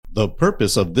The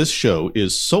purpose of this show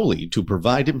is solely to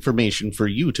provide information for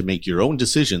you to make your own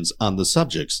decisions on the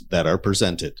subjects that are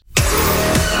presented.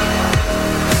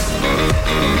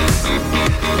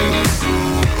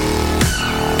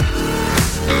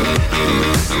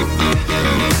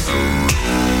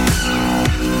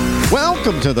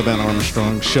 Welcome to the Ben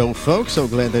Armstrong Show, folks. So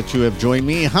glad that you have joined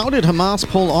me. How did Hamas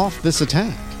pull off this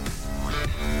attack?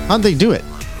 How'd they do it?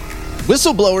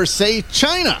 Whistleblowers say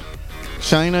China.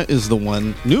 China is the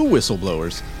one. New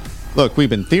whistleblowers. Look, we've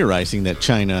been theorizing that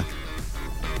China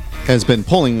has been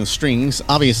pulling the strings.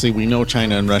 Obviously, we know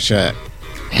China and Russia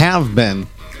have been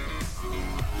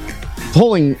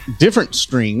pulling different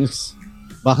strings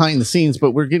behind the scenes,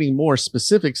 but we're getting more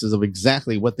specifics of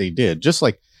exactly what they did. Just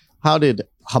like, how did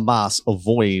Hamas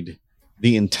avoid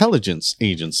the intelligence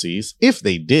agencies? If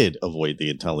they did avoid the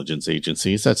intelligence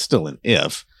agencies, that's still an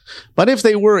if. But if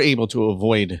they were able to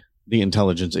avoid the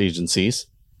intelligence agencies,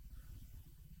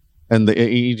 and the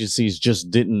agencies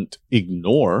just didn't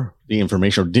ignore the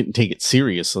information or didn't take it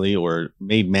seriously or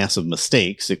made massive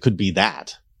mistakes, it could be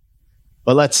that.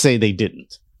 But let's say they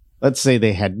didn't. Let's say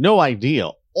they had no idea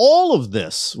all of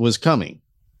this was coming.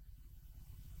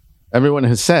 Everyone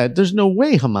has said there's no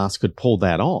way Hamas could pull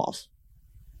that off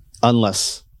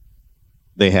unless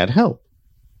they had help.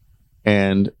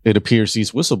 And it appears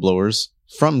these whistleblowers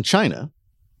from China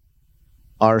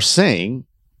are saying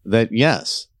that,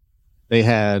 yes, they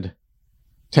had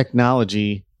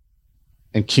technology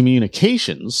and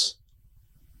communications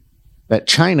that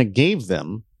China gave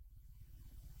them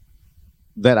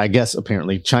that I guess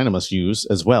apparently China must use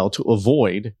as well to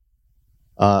avoid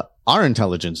our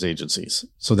intelligence agencies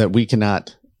so that we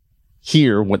cannot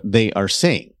hear what they are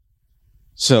saying.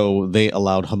 So they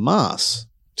allowed Hamas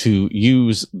to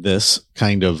use this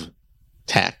kind of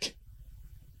tech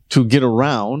to get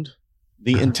around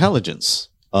the intelligence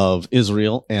of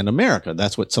Israel and America.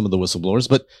 That's what some of the whistleblowers.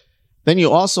 But then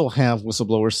you also have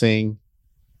whistleblowers saying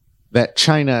that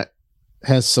China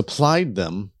has supplied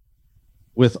them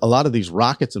with a lot of these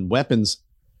rockets and weapons.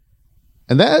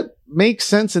 And that makes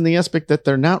sense in the aspect that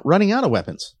they're not running out of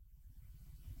weapons.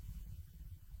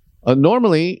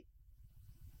 Normally,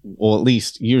 well, at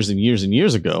least years and years and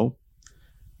years ago,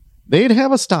 they'd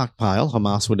have a stockpile.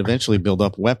 Hamas would eventually build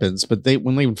up weapons, but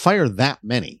when they would fire that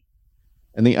many,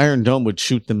 and the Iron Dome would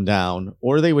shoot them down,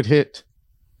 or they would hit,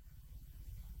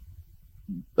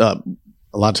 a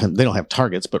lot of times they don't have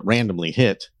targets, but randomly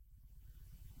hit,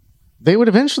 they would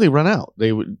eventually run out.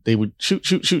 They would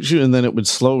shoot, and then it would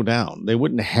slow down. They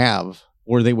wouldn't have,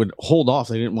 or they would hold off.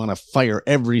 They didn't want to fire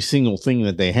every single thing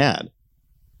that they had.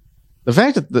 The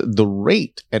fact that the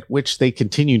rate at which they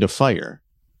continue to fire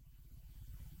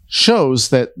shows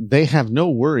that they have no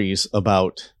worries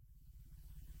about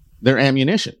their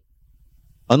ammunition.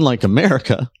 Unlike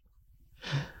America,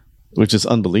 which is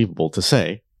unbelievable to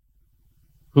say,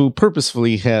 who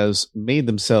purposefully has made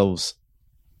themselves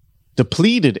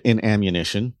depleted in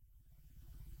ammunition.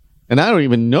 And I don't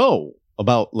even know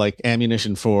about like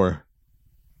ammunition for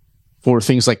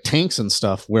things like tanks and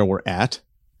stuff where we're at.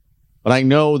 But I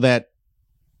know that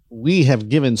we have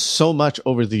given so much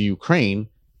over the Ukraine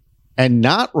and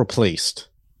not replaced.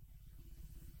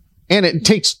 And it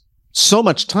takes so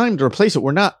much time to replace it.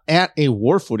 We're not at a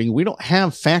war footing. We don't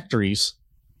have factories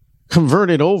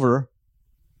converted over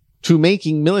to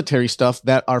making military stuff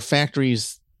that are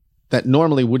factories that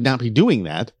normally would not be doing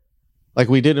that, like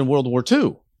we did in World War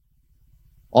II.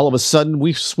 All of a sudden,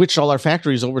 we switched all our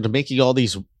factories over to making all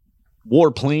these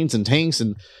war planes and tanks,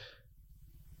 and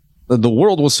the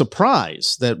world was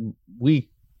surprised that we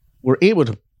were able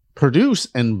to produce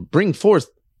and bring forth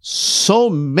so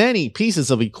many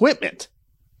pieces of equipment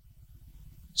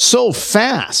so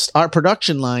fast. Our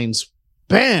production lines,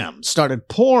 bam, started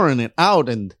pouring it out,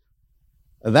 and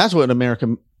that's what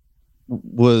America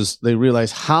was. They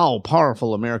realized how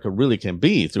powerful America really can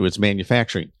be through its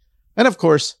manufacturing. And of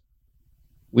course,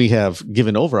 we have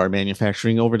given over our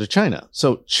manufacturing over to China.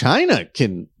 So China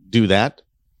can do that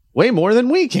way more than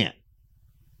we can.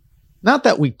 Not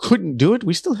that we couldn't do it.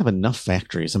 We still have enough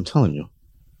factories, I'm telling you.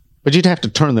 But you'd have to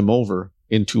turn them over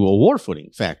into a war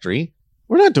footing factory.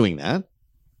 We're not doing that.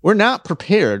 We're not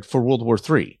prepared for World War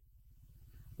III.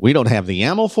 We don't have the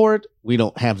ammo for it. We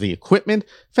don't have the equipment.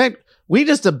 In fact, we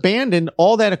just abandoned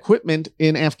all that equipment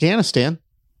in Afghanistan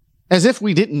as if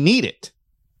we didn't need it.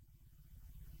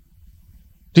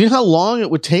 Do you know how long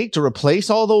it would take to replace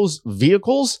all those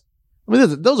vehicles? I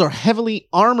mean, those are heavily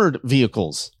armored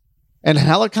vehicles. And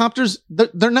helicopters,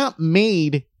 they're not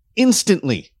made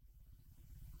instantly.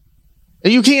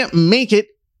 You can't make it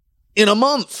in a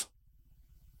month.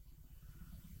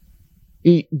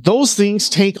 Those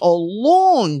things take a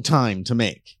long time to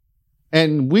make.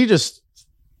 And we just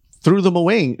threw them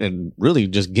away and really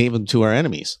just gave them to our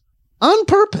enemies on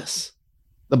purpose.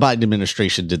 The Biden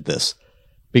administration did this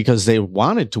because they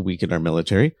wanted to weaken our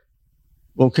military.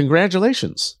 Well,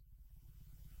 congratulations.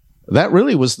 That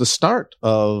really was the start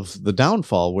of the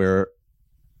downfall, where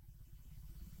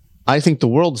I think the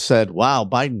world said, wow,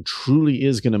 Biden truly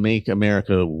is going to make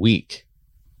America weak.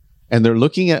 And they're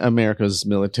looking at America's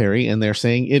military and they're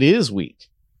saying it is weak.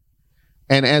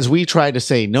 And as we try to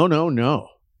say, no,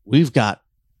 we've got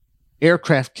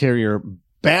aircraft carrier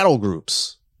battle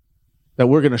groups that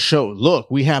we're going to show,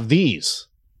 look, we have these.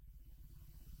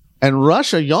 And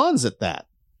Russia yawns at that.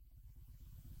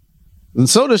 And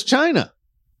so does China.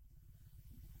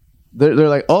 They're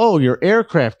like, oh, your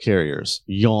aircraft carriers,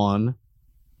 yawn.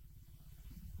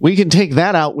 We can take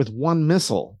that out with one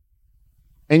missile.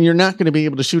 And you're not going to be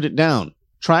able to shoot it down.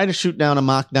 Try to shoot down a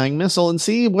Mach 9 missile and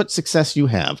see what success you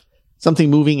have. Something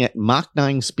moving at Mach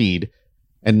 9 speed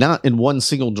and not in one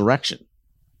single direction.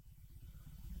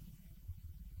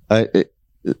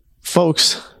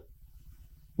 Folks,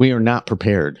 we are not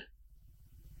prepared.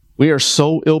 We are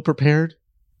so ill prepared.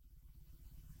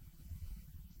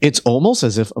 It's almost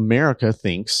as if America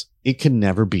thinks it can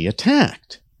never be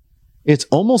attacked. It's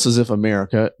almost as if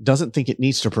America doesn't think it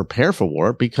needs to prepare for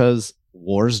war because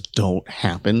wars don't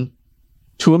happen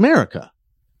to America.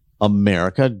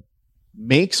 America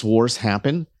makes wars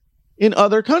happen in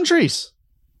other countries.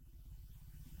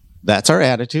 That's our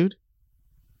attitude.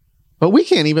 But we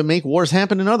can't even make wars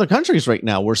happen in other countries right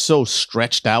now. We're so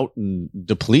stretched out and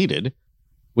depleted.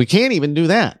 We can't even do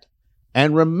that.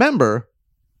 And remember,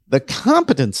 the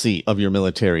competency of your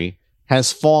military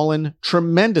has fallen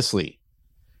tremendously.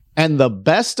 And the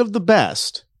best of the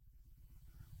best,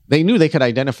 they knew they could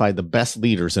identify the best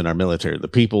leaders in our military, the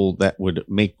people that would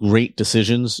make great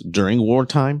decisions during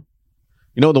wartime.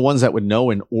 You know, the ones that would know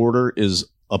an order is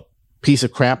a piece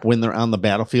of crap when they're on the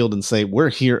battlefield and say, we're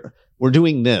here, we're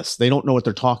doing this. They don't know what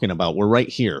they're talking about. We're right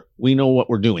here. We know what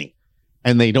we're doing.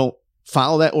 And they don't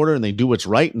follow that order and they do what's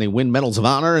right and they win medals of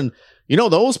honor. And you know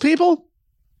those people?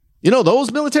 You know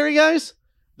those military guys?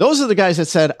 Those are the guys that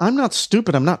said, I'm not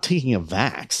stupid. I'm not taking a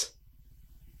vax.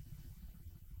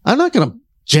 I'm not going to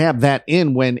jab that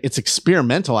in when it's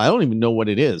experimental. I don't even know what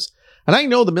it is. And I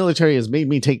know the military has made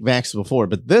me take vax before,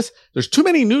 but there's too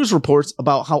many news reports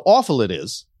about how awful it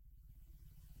is.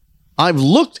 I've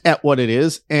looked at what it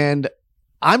is and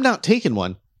I'm not taking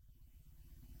one.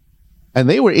 And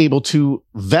they were able to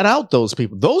vet out those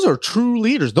people. Those are true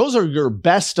leaders. Those are your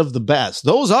best of the best.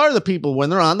 Those are the people when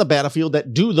they're on the battlefield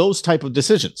that do those type of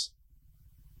decisions.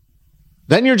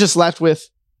 Then you're just left with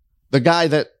the guy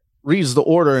that reads the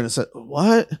order and says,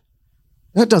 what?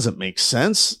 That doesn't make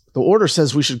sense. The order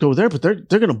says we should go there, but they're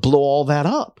going to blow all that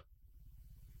up.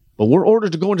 But we're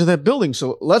ordered to go into that building.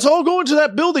 So let's all go into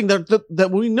that building that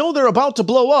we know they're about to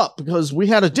blow up because we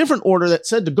had a different order that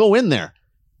said to go in there.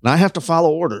 And I have to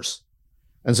follow orders.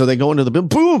 And so they go into the building,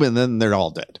 boom, and then they're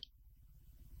all dead.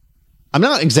 I'm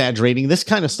not exaggerating. This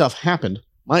kind of stuff happened.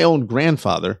 My own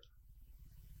grandfather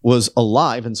was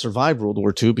alive and survived World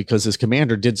War II because his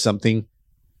commander did something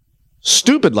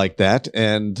stupid like that.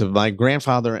 And my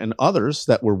grandfather and others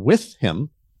that were with him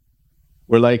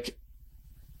were like,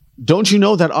 don't you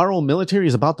know that our own military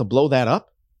is about to blow that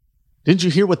up? Didn't you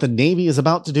hear what the Navy is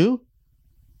about to do?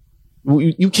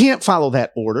 You can't follow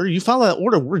that order. You follow that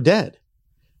order, we're dead.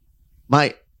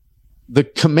 The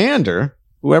commander,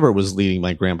 whoever was leading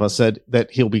my grandpa, said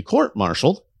that he'll be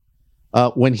court-martialed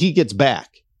when he gets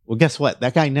back. Well, guess what?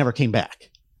 That guy never came back.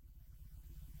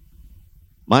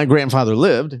 My grandfather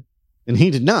lived, and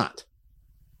he did not.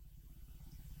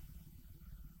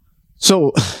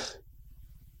 So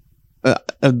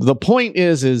the point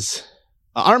is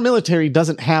our military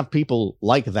doesn't have people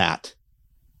like that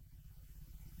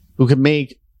who can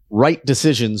make right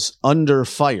decisions under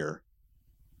fire.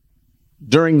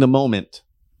 During the moment.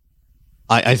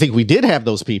 I think we did have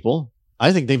those people.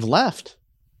 I think they've left.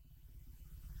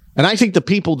 And I think the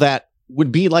people that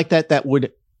would be like that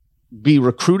would be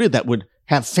recruited, that would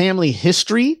have family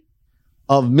history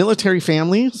of military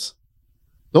families,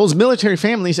 those military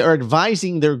families are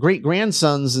advising their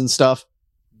great-grandsons and stuff,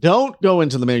 don't go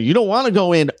into the military. You don't want to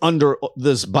go in under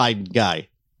this Biden guy.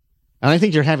 And I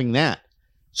think you're having that.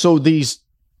 So these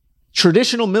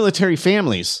traditional military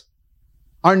families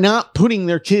are not putting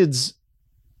their kids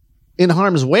in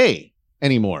harm's way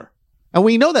anymore. And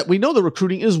we know that. We know the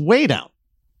recruiting is way down.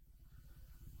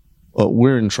 Well,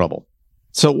 we're in trouble.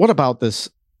 So what about this?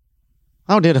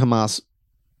 How did Hamas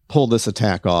pull this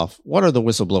attack off? What are the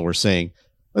whistleblowers saying?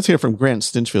 Let's hear from Grant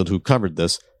Stinchfield, who covered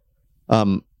this.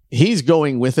 He's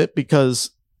going with it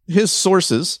because his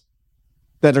sources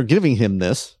that are giving him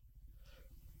this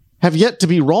have yet to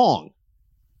be wrong.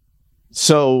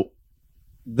 So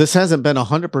this hasn't been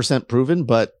 100% proven,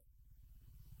 but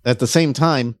at the same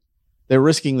time, they're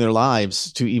risking their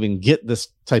lives to even get this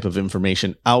type of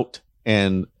information out,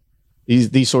 and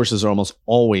these sources are almost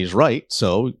always right,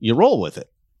 so you roll with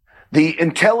it. The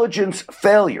intelligence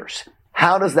failures.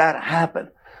 How does that happen?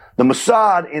 The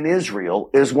Mossad in Israel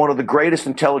is one of the greatest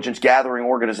intelligence gathering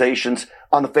organizations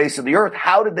on the face of the earth.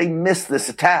 How did they miss this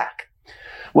attack?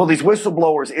 Well, these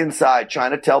whistleblowers inside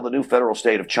China tell the new federal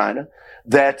state of China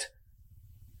that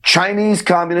Chinese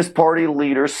Communist Party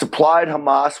leaders supplied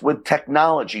Hamas with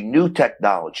technology, new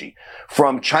technology,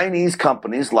 from Chinese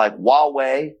companies like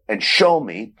Huawei and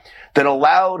Xiaomi that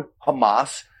allowed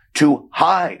Hamas to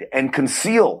hide and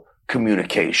conceal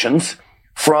communications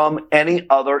from any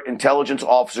other intelligence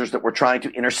officers that were trying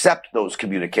to intercept those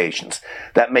communications.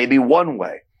 That may be one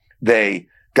way they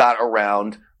got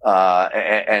around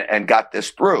and got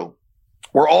this through.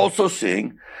 We're also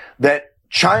seeing that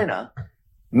China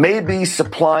may be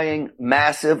supplying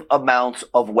massive amounts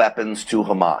of weapons to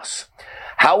Hamas.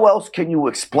 How else can you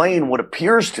explain what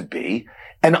appears to be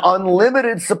an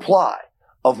unlimited supply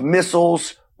of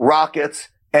missiles, rockets,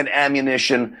 and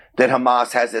ammunition that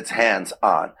Hamas has its hands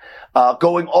on?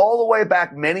 Going all the way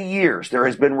back many years, there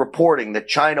has been reporting that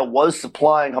China was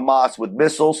supplying Hamas with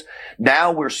missiles.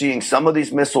 Now we're seeing some of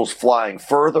these missiles flying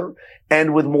further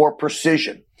and with more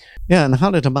precision. Yeah, and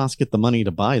how did Hamas get the money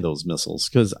to buy those missiles?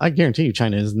 Because I guarantee you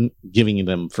China isn't giving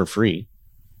them for free.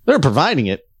 They're providing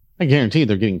it. I guarantee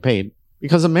they're getting paid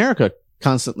because America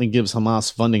constantly gives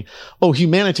Hamas funding. Oh,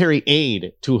 humanitarian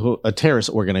aid to a terrorist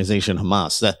organization,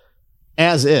 Hamas.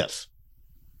 As if.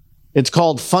 It's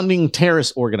called funding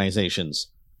terrorist organizations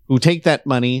who take that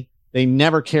money. They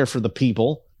never care for the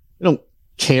people. They don't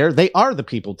care. They are the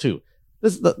people, too.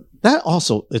 That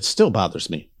also, it still bothers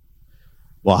me.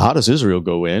 Well, how does Israel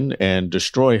go in and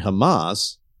destroy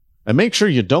Hamas and make sure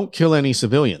you don't kill any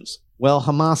civilians? Well,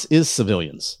 Hamas is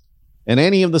civilians. And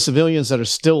any of the civilians that are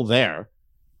still there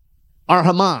are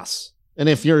Hamas. And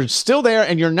if you're still there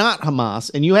and you're not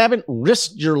Hamas and you haven't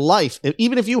risked your life,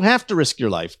 even if you have to risk your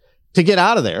life to get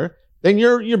out of there, then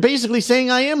you're basically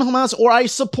saying I am Hamas or I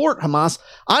support Hamas.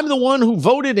 I'm the one who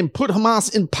voted and put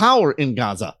Hamas in power in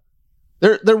Gaza.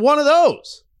 They're one of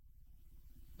those.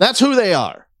 That's who they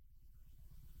are.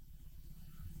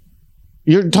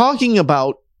 You're talking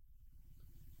about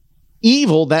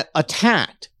evil that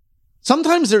attacked.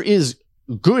 Sometimes there is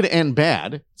good and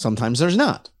bad. Sometimes there's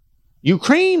not.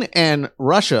 Ukraine and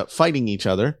Russia fighting each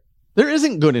other, there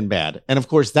isn't good and bad. And of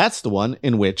course, that's the one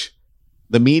in which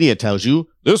the media tells you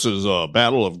this is a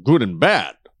battle of good and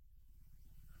bad,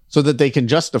 so that they can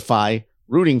justify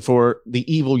rooting for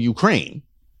the evil Ukraine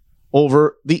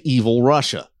over the evil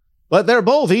Russia. But they're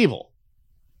both evil.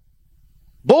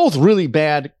 Both really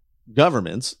bad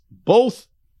governments. Both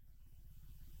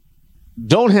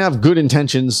don't have good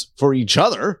intentions for each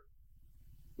other,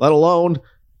 let alone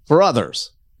for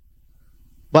others.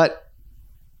 But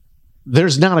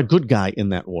there's not a good guy in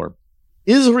that war.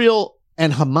 Israel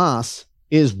and Hamas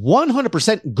is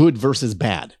 100% good versus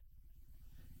bad.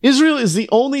 Israel is the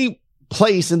only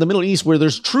place in the Middle East where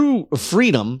there's true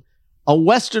freedom, a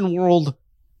Western world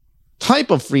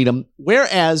type of freedom,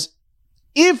 whereas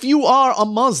if you are a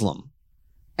Muslim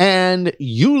and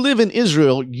you live in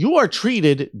Israel, you are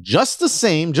treated just the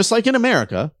same, just like in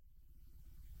America,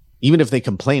 even if they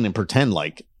complain and pretend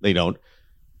like they don't.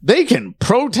 They can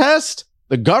protest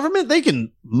the government. They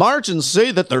can march and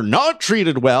say that they're not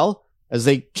treated well as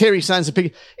they carry signs of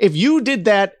pig. If you did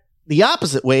that the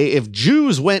opposite way, if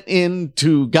Jews went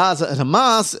into Gaza and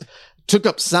Hamas, took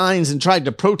up signs and tried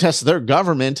to protest their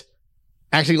government,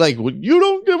 acting like, well, you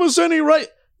don't give us any right,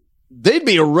 they'd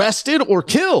be arrested or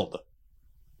killed.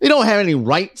 They don't have any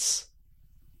rights.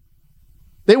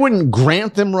 They wouldn't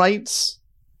grant them rights.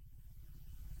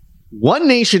 One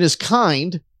nation is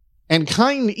kind, and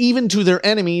kind even to their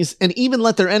enemies, and even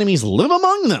let their enemies live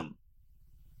among them.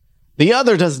 The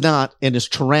other does not, and is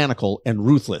tyrannical and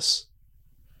ruthless.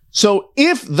 So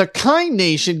if the kind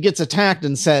nation gets attacked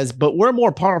and says, but we're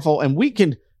more powerful and we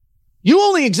can, you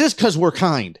only exist because we're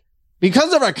kind.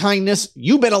 Because of our kindness,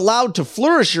 you've been allowed to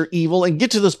flourish your evil and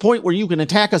get to this point where you can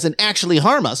attack us and actually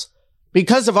harm us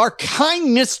because of our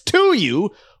kindness to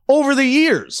you over the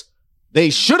years. They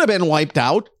should have been wiped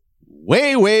out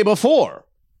way, way before.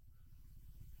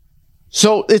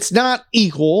 So it's not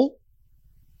equal.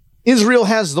 Israel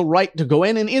has the right to go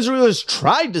in, and Israel has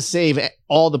tried to save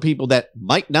all the people that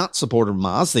might not support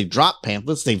Hamas. They've dropped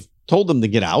pamphlets. They've told them to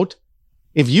get out.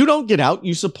 If you don't get out,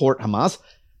 you support Hamas.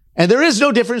 And there is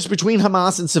no difference between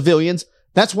Hamas and civilians.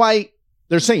 That's why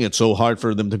they're saying it's so hard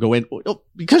for them to go in.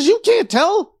 Because you can't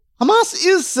tell Hamas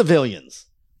is civilians.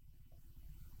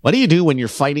 What do you do when you're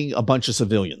fighting a bunch of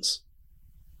civilians?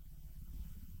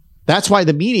 That's why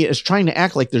the media is trying to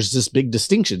act like there's this big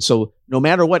distinction. So no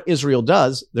matter what Israel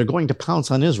does, they're going to pounce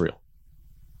on Israel.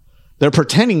 They're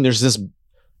pretending there's this,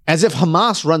 as if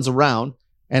Hamas runs around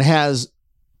and has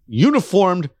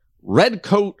uniformed red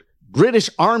coat British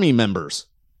army members.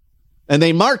 And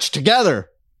they march together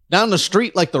down the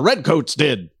street like the redcoats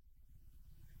did.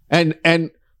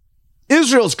 And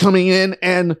Israel's coming in,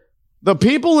 and the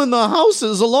people in the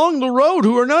houses along the road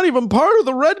who are not even part of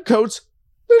the redcoats,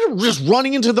 they're just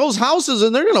running into those houses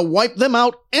and they're going to wipe them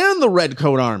out and the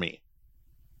redcoat army.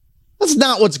 That's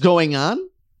not what's going on.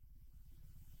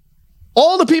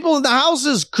 All the people in the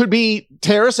houses could be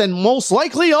terrorists, and most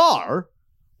likely are,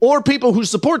 or people who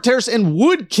support terrorists and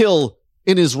would kill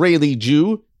an Israeli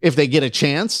Jew if they get a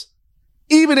chance.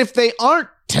 Even if they aren't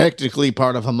technically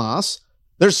part of Hamas,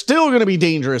 they're still going to be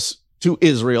dangerous to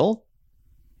Israel.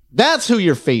 That's who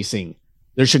you're facing.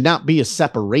 There should not be a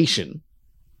separation.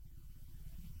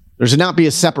 There should not be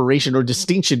a separation or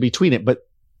distinction between it, but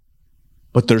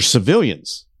they're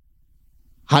civilians.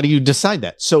 How do you decide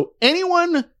that? So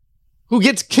anyone who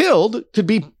gets killed could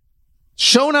be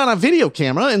shown on a video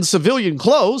camera in civilian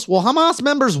clothes. Well, Hamas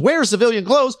members wear civilian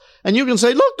clothes, and you can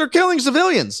say, look, they're killing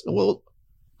civilians. Well,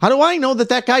 how do I know that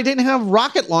that guy didn't have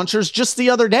rocket launchers just the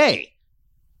other day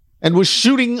and was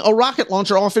shooting a rocket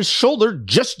launcher off his shoulder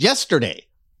just yesterday?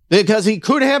 Because he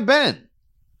could have been.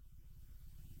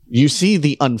 You see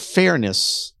the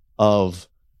unfairness of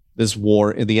this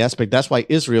war in the aspect. That's why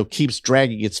Israel keeps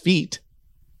dragging its feet.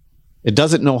 It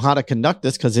doesn't know how to conduct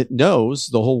this because it knows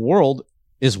the whole world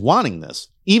is wanting this.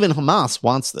 Even Hamas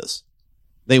wants this.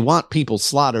 They want people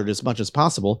slaughtered as much as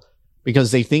possible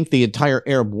because they think the entire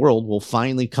Arab world will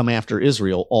finally come after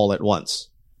Israel all at once.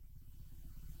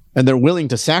 And they're willing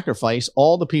to sacrifice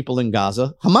all the people in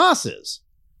Gaza. Hamas is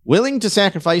willing to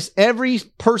sacrifice every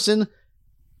person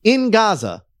in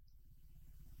Gaza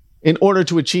in order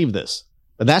to achieve this.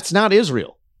 But that's not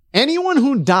Israel. Anyone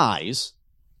who dies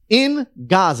in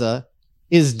Gaza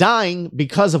is dying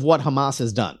because of what Hamas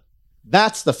has done.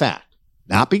 That's the fact.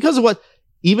 Not because of what,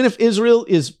 even if Israel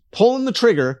is pulling the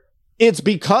trigger, it's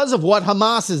because of what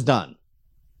Hamas has done,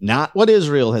 not what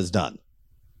Israel has done.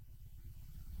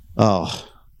 Oh,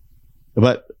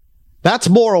 but that's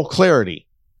moral clarity.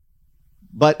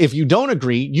 But if you don't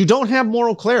agree, you don't have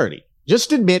moral clarity.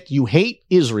 Just admit you hate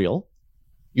Israel.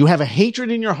 You have a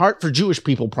hatred in your heart for Jewish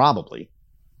people, probably,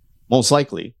 most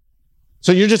likely.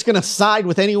 So you're just going to side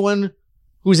with anyone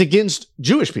who's against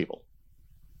Jewish people.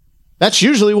 That's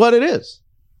usually what it is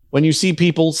when you see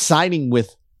people siding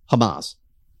with Hamas.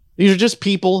 These are just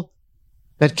people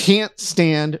that can't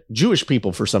stand Jewish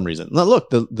people for some reason. Now, look,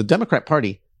 the Democrat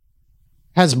Party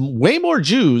has way more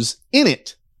Jews in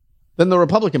it than the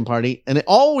Republican Party, and it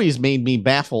always made me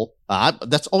baffled.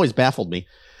 That's always baffled me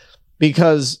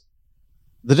because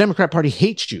the Democrat Party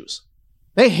hates Jews.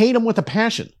 They hate them with a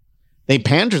passion. They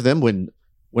pander to them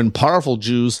when powerful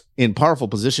Jews in powerful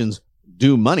positions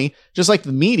do money, just like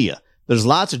the media. There's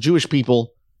lots of Jewish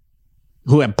people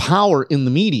who have power in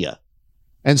the media.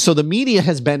 And so the media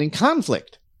has been in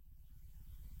conflict.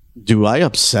 Do I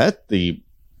upset the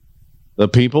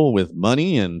people with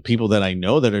money and people that I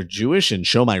know that are Jewish and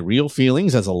show my real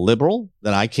feelings as a liberal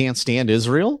that I can't stand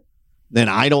Israel? Then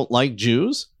I don't like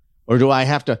Jews? Or do I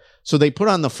have to? So they put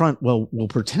on the front, well, we'll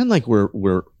pretend like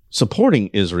we're supporting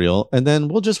Israel, and then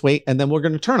we'll just wait, and then we're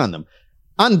going to turn on them.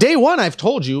 On day one, I've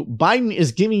told you, Biden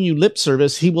is giving you lip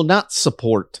service. He will not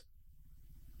support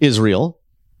Israel.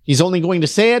 He's only going to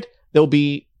say it.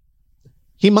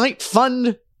 He might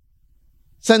send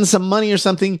some money or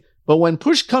something, but when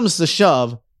push comes to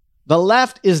shove, the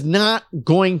left is not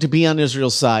going to be on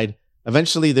Israel's side.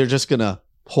 Eventually, they're just going to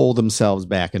pull themselves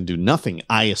back and do nothing,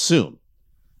 I assume.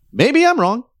 Maybe I'm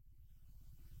wrong.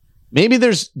 Maybe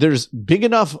there's big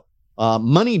enough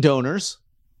money donors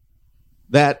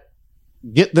that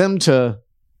get them to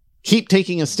keep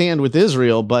taking a stand with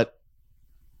Israel, but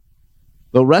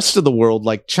the rest of the world,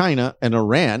 like China and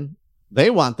Iran, they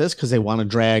want this because they want to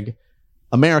drag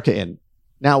America in.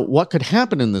 Now, what could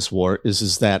happen in this war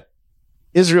is that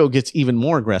Israel gets even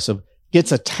more aggressive,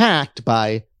 gets attacked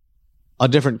by a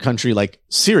different country like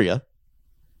Syria,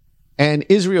 and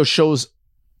Israel shows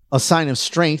a sign of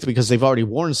strength because they've already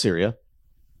warned Syria.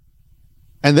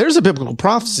 And there's a biblical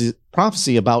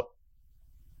prophecy about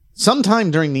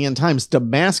sometime during the end times,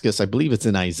 Damascus, I believe it's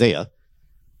in Isaiah,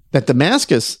 that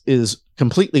Damascus is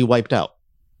completely wiped out.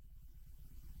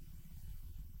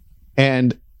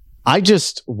 And I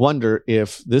just wonder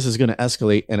if this is going to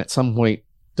escalate and at some point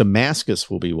Damascus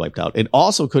will be wiped out. It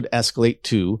also could escalate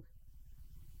to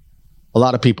A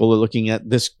lot of people are looking at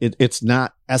this. It's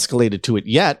not escalated to it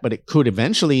yet, but it could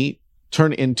eventually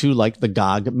turn into like the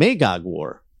Gog-Magog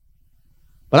war.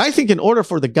 But I think in order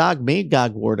for the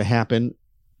Gog-Magog war to happen,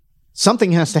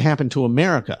 something has to happen to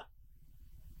America.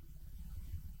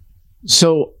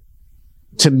 So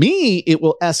to me, it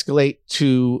will escalate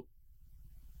to,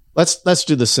 let's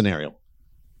do the scenario.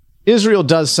 Israel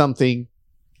does something,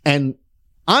 and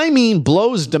I mean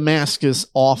blows Damascus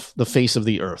off the face of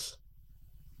the earth.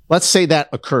 Let's say that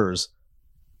occurs,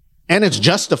 and it's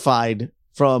justified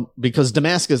because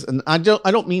Damascus, and I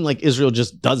don't mean like Israel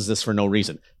just does this for no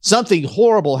reason. Something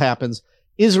horrible happens,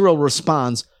 Israel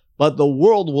responds, but the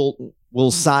world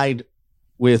will side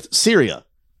with Syria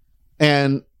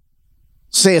and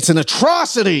say it's an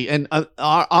atrocity, and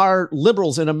our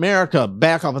liberals in America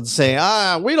back up and say,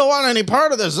 we don't want any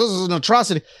part of this. This is an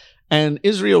atrocity. And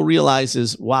Israel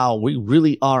realizes, wow, we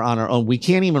really are on our own. We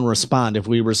can't even respond. If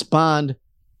we respond,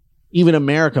 even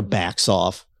America backs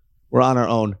off. We're on our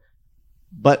own.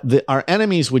 But our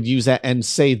enemies would use that and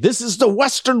say, this is the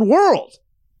Western world.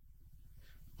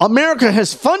 America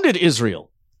has funded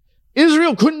Israel.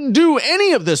 Israel couldn't do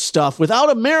any of this stuff without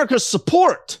America's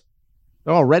support.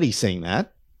 They're already saying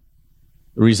that.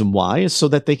 The reason why is so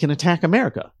that they can attack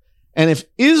America. And if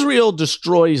Israel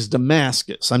destroys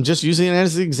Damascus, I'm just using it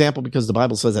as an example because the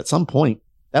Bible says at some point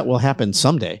that will happen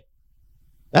someday.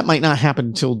 That might not happen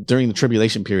until during the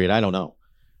tribulation period. I don't know.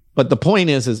 But the point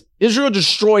is Israel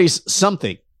destroys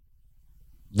something.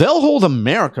 They'll hold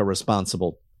America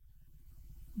responsible.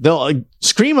 They'll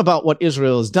scream about what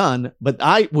Israel has done, but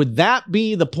would that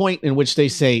be the point in which they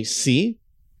say, see,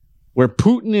 where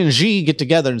Putin and Xi get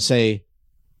together and say,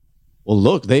 well,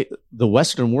 look, the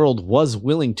Western world was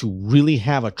willing to really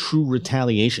have a true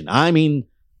retaliation. I mean,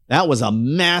 that was a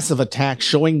massive attack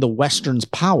showing the Western's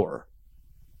power.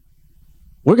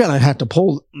 We're going to have to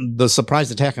pull the surprise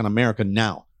attack on America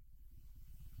now.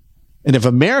 And if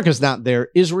America's not there,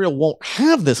 Israel won't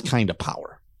have this kind of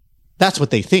power. That's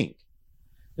what they think.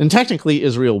 And technically,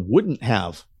 Israel wouldn't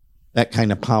have that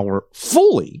kind of power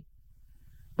fully,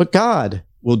 but God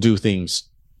will do things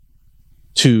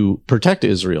to protect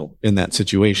Israel in that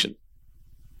situation.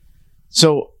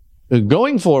 So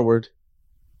going forward,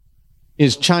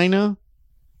 is China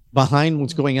behind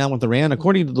what's going on with Iran?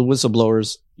 According to the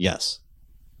whistleblowers, yes.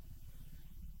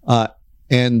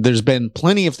 And there's been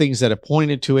plenty of things that have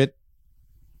pointed to it.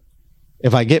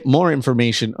 If I get more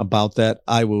information about that,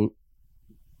 I will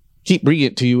keep bringing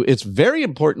it to you. It's very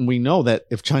important we know that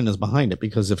if China's behind it,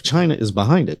 because if China is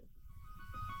behind it,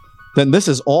 then this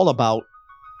is all about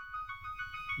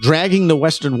dragging the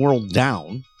Western world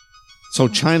down so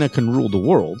China can rule the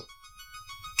world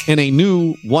in a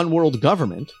new one world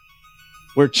government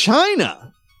where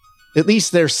China, at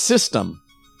least their system,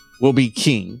 will be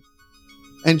king.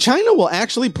 And China will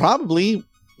actually probably,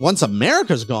 once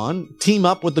America's gone, team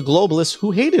up with the globalists who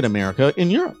hated America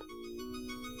in Europe.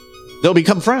 They'll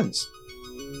become friends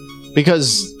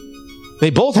because they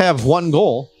both have one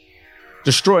goal: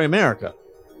 destroy America.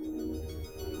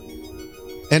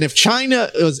 And if China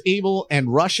is able,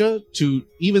 and Russia, to,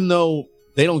 even though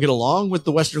they don't get along with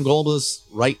the Western globalists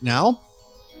right now,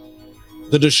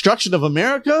 the destruction of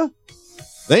America,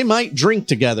 they might drink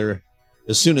together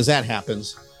as soon as that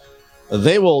happens.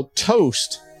 They will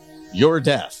toast your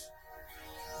death.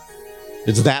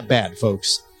 It's that bad,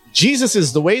 folks. Jesus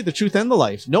is the way, the truth, and the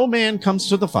life. No man comes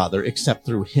to the Father except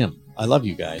through him. I love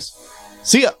you guys.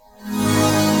 See ya.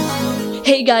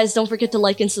 Hey guys, don't forget to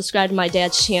like and subscribe to my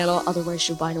dad's channel. Otherwise,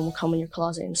 Joe Biden will come in your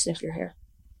closet and sniff your hair.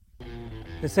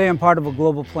 They say I'm part of a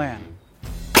global plan.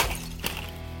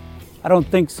 I don't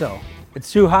think so.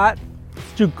 It's too hot.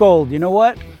 It's too cold. You know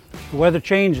what? The weather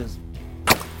changes.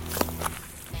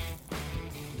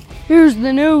 Here's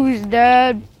the news,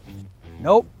 Dad.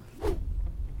 Nope.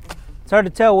 It's hard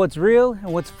to tell what's real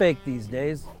and what's fake these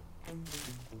days.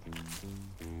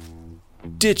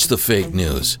 Ditch the fake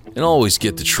news and always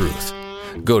get the truth.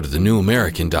 Go to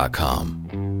thenewamerican.com.